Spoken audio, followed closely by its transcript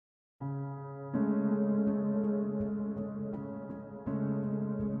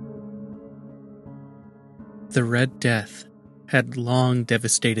The Red Death had long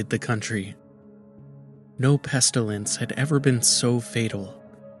devastated the country. No pestilence had ever been so fatal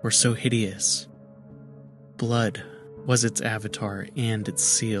or so hideous. Blood was its avatar and its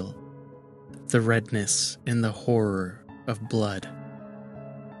seal, the redness and the horror of blood.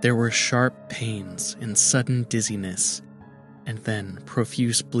 There were sharp pains and sudden dizziness, and then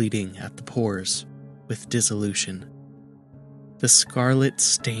profuse bleeding at the pores with dissolution. The scarlet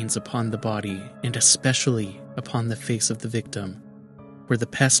stains upon the body, and especially upon the face of the victim, were the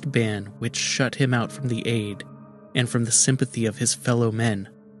pest ban which shut him out from the aid and from the sympathy of his fellow men.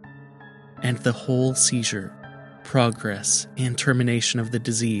 And the whole seizure, progress, and termination of the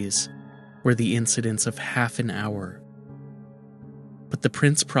disease were the incidents of half an hour. But the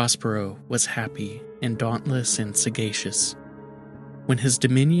Prince Prospero was happy and dauntless and sagacious. When his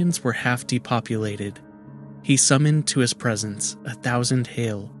dominions were half depopulated, he summoned to his presence 1,000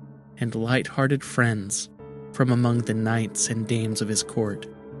 hale and light-hearted friends from among the knights and dames of his court,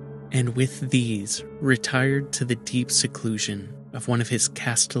 and with these retired to the deep seclusion of one of his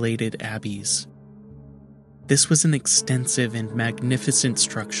castellated abbeys. This was an extensive and magnificent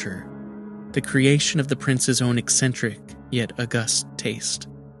structure, the creation of the prince's own eccentric yet august taste.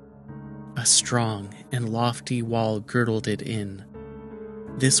 A strong and lofty wall girdled it in.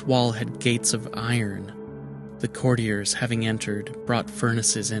 This wall had gates of iron. The courtiers, having entered, brought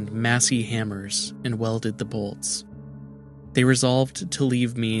furnaces and massy hammers and welded the bolts. They resolved to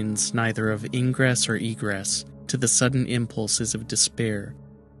leave means neither of ingress or egress to the sudden impulses of despair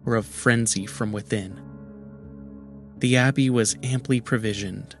or of frenzy from within. The abbey was amply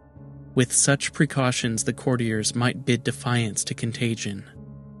provisioned. With such precautions, the courtiers might bid defiance to contagion.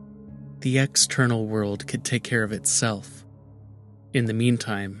 The external world could take care of itself. In the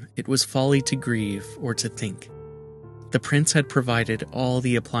meantime, it was folly to grieve or to think. The prince had provided all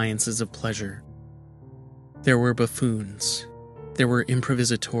the appliances of pleasure. There were buffoons, there were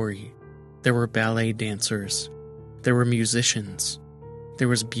improvisatori, there were ballet dancers, there were musicians, there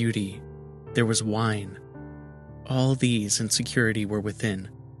was beauty, there was wine. All these in security were within.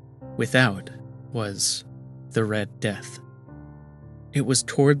 Without was the Red Death. It was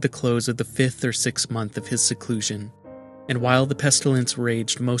toward the close of the 5th or 6th month of his seclusion, and while the pestilence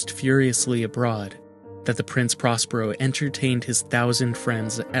raged most furiously abroad, that the Prince Prospero entertained his 1,000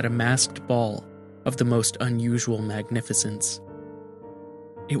 friends at a masked ball of the most unusual magnificence.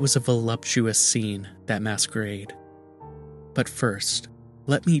 It was a voluptuous scene, that masquerade. But first,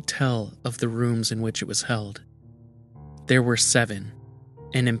 let me tell of the rooms in which it was held. There were 7,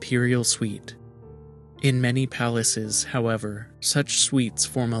 an imperial suite. In many palaces, however, such suites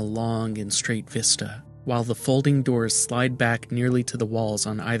form a long and straight vista, while the folding doors slide back nearly to the walls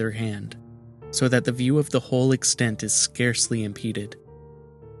on either hand, so that the view of the whole extent is scarcely impeded.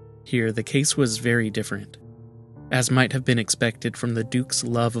 Here the case was very different, as might have been expected from the Duke's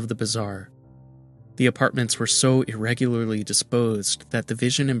love of the bizarre. The apartments were so irregularly disposed that the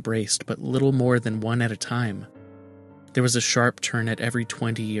vision embraced but little more than one at a time. There was a sharp turn at every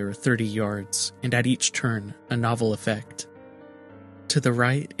 20 or 30 yards, and at each turn a novel effect. To the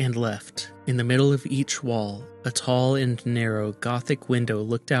right and left, in the middle of each wall, a tall and narrow Gothic window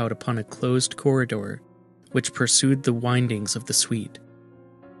looked out upon a closed corridor which pursued the windings of the suite.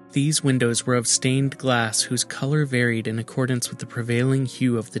 These windows were of stained glass whose color varied in accordance with the prevailing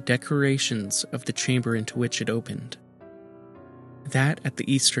hue of the decorations of the chamber into which it opened. That at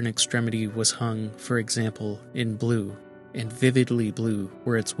the eastern extremity was hung, for example, in blue, and vividly blue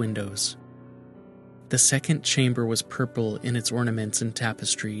were its windows. The second chamber was purple in its ornaments and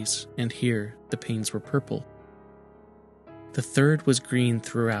tapestries, and here the panes were purple. The third was green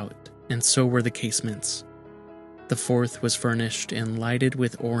throughout, and so were the casements. The fourth was furnished and lighted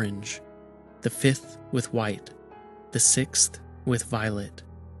with orange, the fifth with white, the sixth with violet.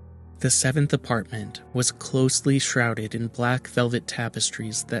 The 7th apartment was closely shrouded in black velvet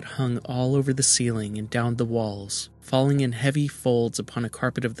tapestries that hung all over the ceiling and down the walls, falling in heavy folds upon a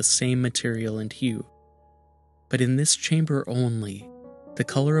carpet of the same material and hue. But in this chamber only, the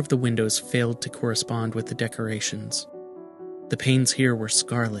color of the windows failed to correspond with the decorations. The panes here were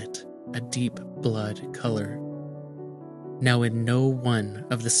scarlet, a deep blood color. Now in no one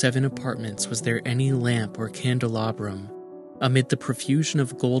of the 7 apartments was there any lamp or candelabrum, amid the profusion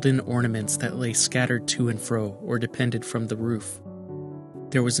of golden ornaments that lay scattered to and fro or depended from the roof.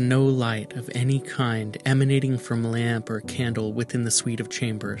 There was no light of any kind emanating from lamp or candle within the suite of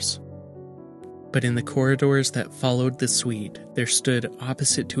chambers. But in the corridors that followed the suite, there stood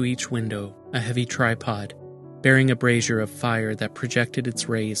opposite to each window a heavy tripod, bearing a brazier of fire that projected its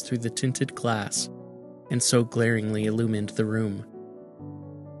rays through the tinted glass, and so glaringly illumined the room.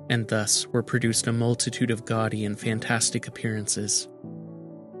 and thus were produced a multitude of gaudy and fantastic appearances.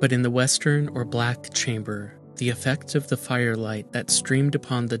 But in the western or black chamber, the effect of the firelight that streamed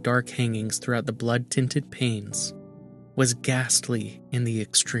upon the dark hangings throughout the blood-tinted panes was ghastly in the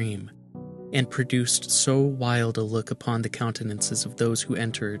extreme, and produced so wild a look upon the countenances of those who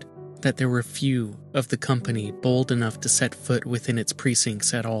entered that there were few of the company bold enough to set foot within its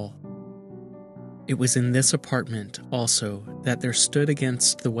precincts at all. It was in this apartment, also, that there stood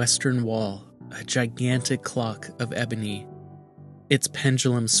against the western wall a gigantic clock of ebony. Its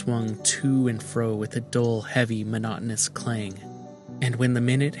pendulum swung to and fro with a dull, heavy, monotonous clang, and when the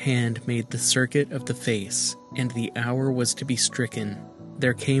minute hand made the circuit of the face and the hour was to be stricken,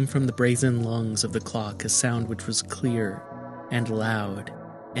 there came from the brazen lungs of the clock a sound which was clear and loud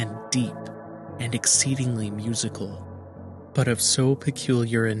and deep and exceedingly musical, but of so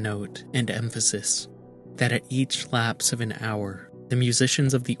peculiar a note and emphasis that at each lapse of an hour the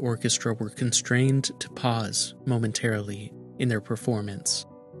musicians of the orchestra were constrained to pause momentarily in their performance,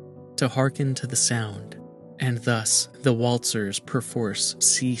 to hearken to the sound, and thus the waltzers perforce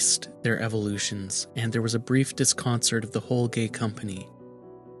ceased their evolutions, and there was a brief disconcert of the whole gay company.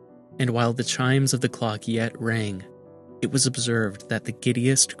 And while the chimes of the clock yet rang, it was observed that the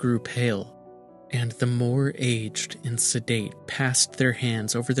giddiest grew pale, and the more aged and sedate passed their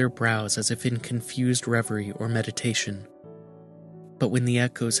hands over their brows as if in confused reverie or meditation. But when the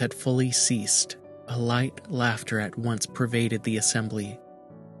echoes had fully ceased, a light laughter at once pervaded the assembly.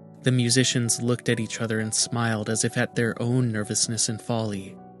 The musicians looked at each other and smiled as if at their own nervousness and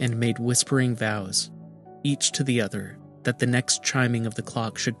folly, and made whispering vows, each to the other, that the next chiming of the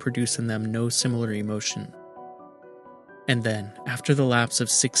clock should produce in them no similar emotion. And then, after the lapse of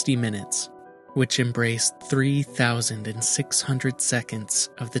 60 minutes, which embraced 3,600 seconds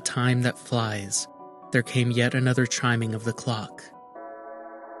of the time that flies, there came yet another chiming of the clock.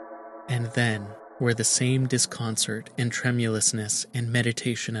 And then were the same disconcert and tremulousness and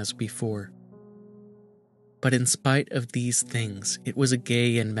meditation as before. But in spite of these things, it was a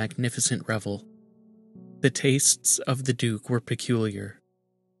gay and magnificent revel. The tastes of the Duke were peculiar.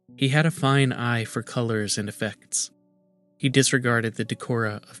 He had a fine eye for colors and effects. He disregarded the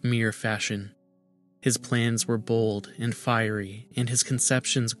decora of mere fashion. His plans were bold and fiery, and his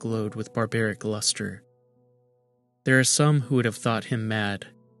conceptions glowed with barbaric luster. There are some who would have thought him mad.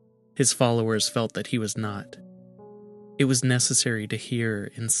 His followers felt that he was not. It was necessary to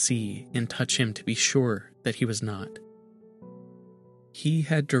hear and see and touch him to be sure that he was not. He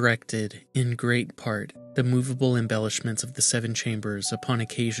had directed, in great part, the movable embellishments of the 7 chambers upon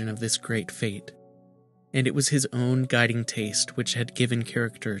occasion of this great fete, and it was his own guiding taste which had given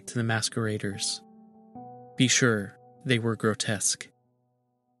character to the masqueraders. Be sure, they were grotesque.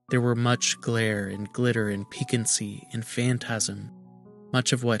 There were much glare and glitter and piquancy and phantasm,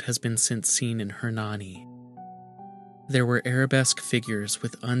 much of what has been since seen in Hernani. There were arabesque figures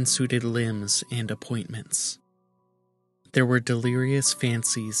with unsuited limbs and appointments. There were delirious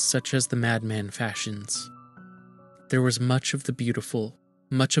fancies such as the madman fashions. There was much of the beautiful,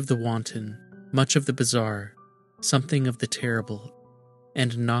 much of the wanton, much of the bizarre, something of the terrible,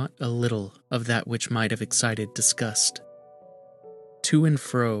 and not a little of that which might have excited disgust. To and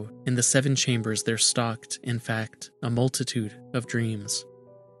fro in the 7 chambers there stalked, in fact, a multitude of dreams,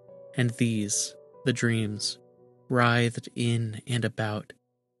 and these, the dreams, writhed in and about,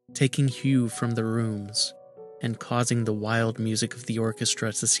 taking hue from the rooms, and causing the wild music of the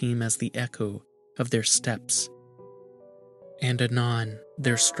orchestra to seem as the echo of their steps. And anon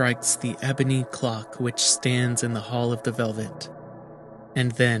there strikes the ebony clock which stands in the hall of the velvet,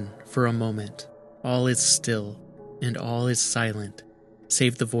 and then, for a moment, all is still, and all is silent,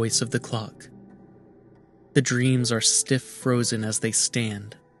 save the voice of the clock. The dreams are stiff frozen as they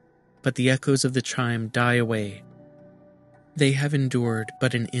stand, but the echoes of the chime die away. They have endured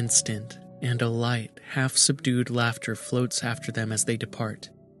but an instant, and a light, half-subdued laughter floats after them as they depart.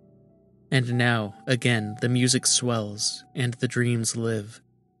 And now, again, the music swells, and the dreams live,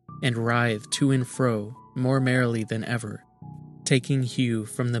 and writhe to and fro more merrily than ever, taking hue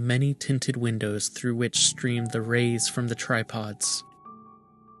from the many-tinted windows through which stream the rays from the tripods.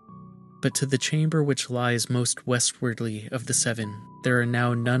 But to the chamber which lies most westwardly of the 7, there are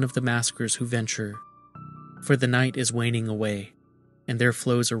now none of the maskers who venture, for the night is waning away, and there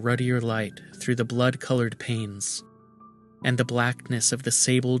flows a ruddier light through the blood-colored panes, and the blackness of the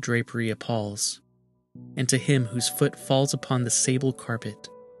sable drapery appalls, and to him whose foot falls upon the sable carpet,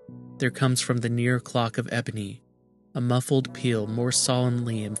 there comes from the near clock of ebony a muffled peal more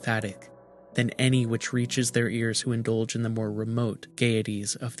solemnly emphatic than any which reaches their ears who indulge in the more remote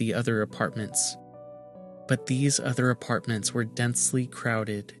gaieties of the other apartments. But these other apartments were densely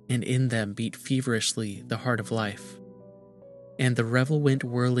crowded, and in them beat feverishly the heart of life. And the revel went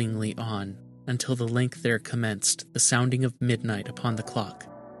whirlingly on until the length there commenced the sounding of midnight upon the clock.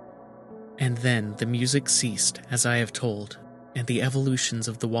 And then the music ceased, as I have told, and the evolutions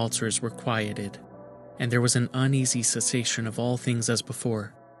of the waltzers were quieted, and there was an uneasy cessation of all things as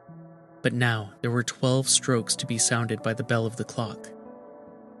before. But now there were 12 strokes to be sounded by the bell of the clock.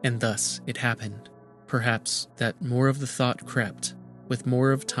 And thus it happened, perhaps, that more of the thought crept, with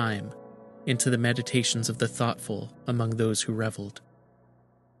more of time, into the meditations of the thoughtful among those who revelled.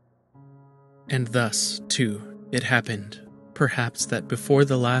 And thus, too, it happened, perhaps, that before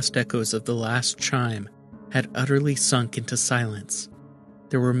the last echoes of the last chime had utterly sunk into silence,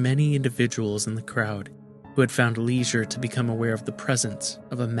 there were many individuals in the crowd who had found leisure to become aware of the presence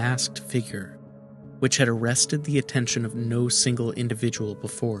of a masked figure, which had arrested the attention of no single individual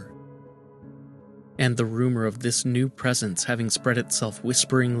before. And the rumor of this new presence having spread itself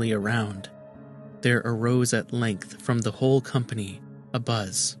whisperingly around, there arose at length from the whole company a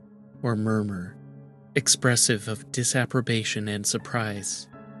buzz, or murmur, expressive of disapprobation and surprise,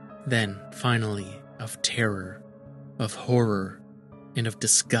 then, finally, of terror, of horror, and of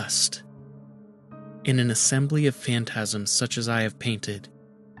disgust. In an assembly of phantasms such as I have painted,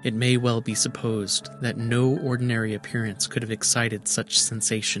 it may well be supposed that no ordinary appearance could have excited such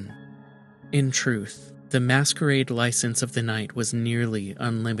sensation. In truth, the masquerade license of the night was nearly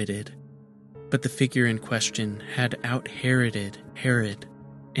unlimited, but the figure in question had out-Heroded Herod,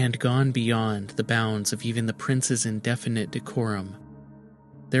 and gone beyond the bounds of even the prince's indefinite decorum.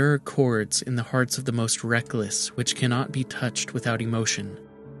 There are chords in the hearts of the most reckless which cannot be touched without emotion,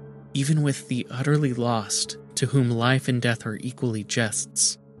 even with the utterly lost, to whom life and death are equally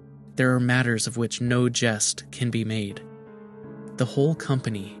jests. There are matters of which no jest can be made. The whole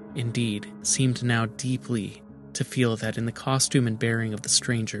company, indeed, seemed now deeply to feel that in the costume and bearing of the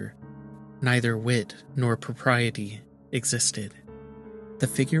stranger, neither wit nor propriety existed. The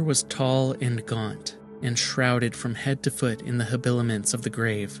figure was tall and gaunt, and shrouded from head to foot in the habiliments of the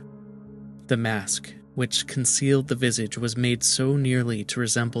grave. The mask, which concealed the visage, was made so nearly to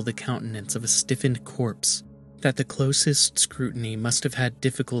resemble the countenance of a stiffened corpse that the closest scrutiny must have had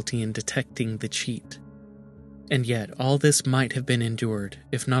difficulty in detecting the cheat. And yet all this might have been endured,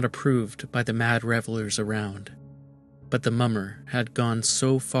 if not approved, by the mad revellers around. But the mummer had gone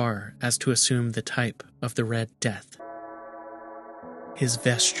so far as to assume the type of the Red Death. His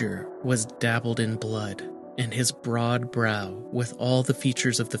vesture was dabbled in blood, and his broad brow, with all the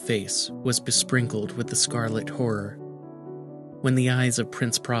features of the face, was besprinkled with the scarlet horror. When the eyes of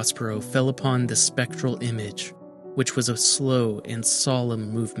Prince Prospero fell upon this spectral image, which was a slow and solemn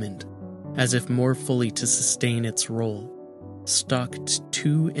movement, as if more fully to sustain its role, stalked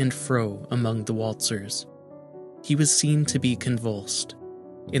to and fro among the waltzers, he was seen to be convulsed,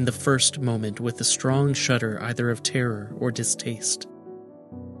 in the first moment with a strong shudder either of terror or distaste,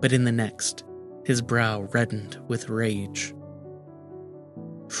 but in the next, his brow reddened with rage.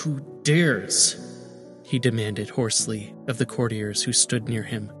 "Who dares?" he demanded hoarsely of the courtiers who stood near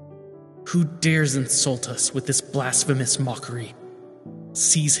him. "Who dares insult us with this blasphemous mockery?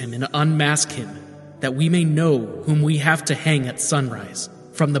 Seize him and unmask him, that we may know whom we have to hang at sunrise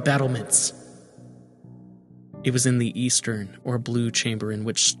from the battlements." It was in the eastern or blue chamber in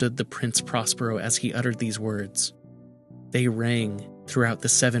which stood the Prince Prospero as he uttered these words. They rang throughout the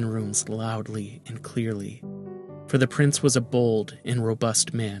 7 rooms loudly and clearly, for the prince was a bold and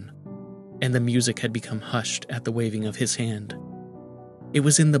robust man, and the music had become hushed at the waving of his hand. It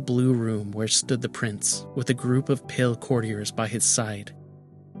was in the blue room where stood the prince, with a group of pale courtiers by his side.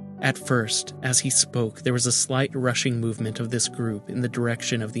 At first, as he spoke, there was a slight rushing movement of this group in the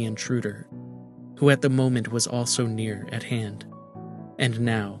direction of the intruder, who at the moment was also near at hand, and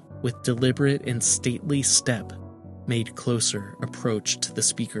now, with deliberate and stately step, made closer approach to the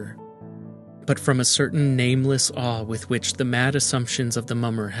speaker. But from a certain nameless awe with which the mad assumptions of the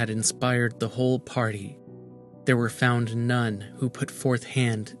mummer had inspired the whole party, there were found none who put forth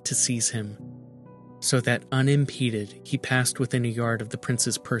hand to seize him, so that unimpeded he passed within a yard of the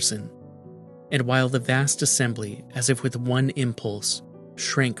prince's person, and while the vast assembly, as if with one impulse,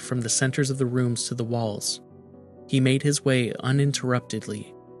 shrank from the centers of the rooms to the walls, he made his way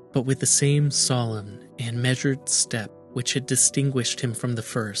uninterruptedly, but with the same solemn and measured step which had distinguished him from the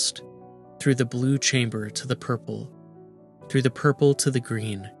first, through the blue chamber to the purple, through the purple to the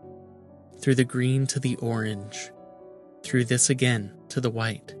green, through the green to the orange, through this again to the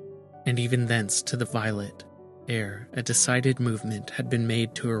white, and even thence to the violet, ere a decided movement had been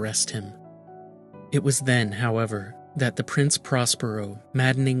made to arrest him. It was then, however, that the Prince Prospero,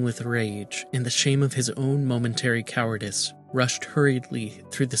 maddening with rage and the shame of his own momentary cowardice, rushed hurriedly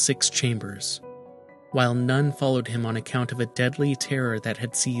through the 6 chambers, while none followed him on account of a deadly terror that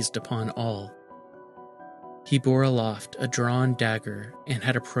had seized upon all. He bore aloft a drawn dagger and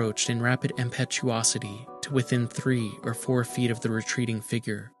had approached in rapid impetuosity to within 3 or 4 feet of the retreating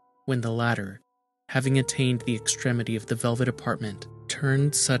figure, when the latter, having attained the extremity of the velvet apartment,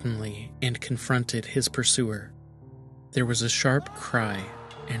 turned suddenly and confronted his pursuer. There was a sharp cry,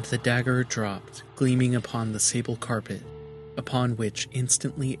 and the dagger dropped, gleaming upon the sable carpet, upon which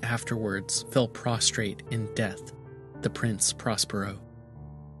instantly afterwards fell prostrate in death the Prince Prospero.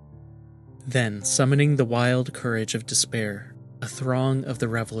 Then, summoning the wild courage of despair, a throng of the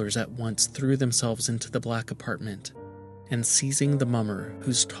revelers at once threw themselves into the black apartment, and seizing the mummer,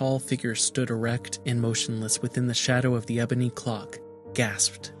 whose tall figure stood erect and motionless within the shadow of the ebony clock,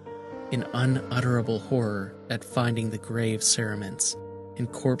 gasped in unutterable horror at finding the grave cerements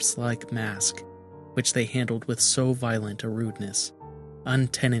and corpse-like Masque, which they handled with so violent a rudeness,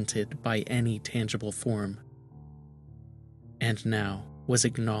 untenanted by any tangible form. And now was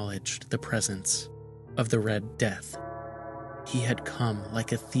acknowledged the presence of the Red Death. He had come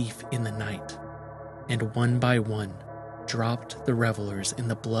like a thief in the night, and one by one dropped the revelers in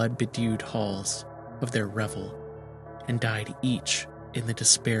the blood-bedewed halls of their revel, and died each in the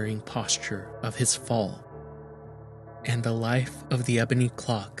despairing posture of his fall. And the life of the ebony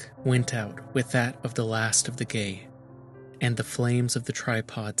clock went out with that of the last of the gay, and the flames of the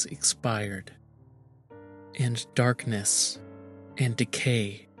tripods expired, and darkness and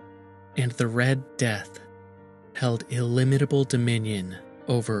decay and the Red Death held illimitable dominion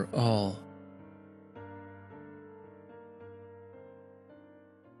over all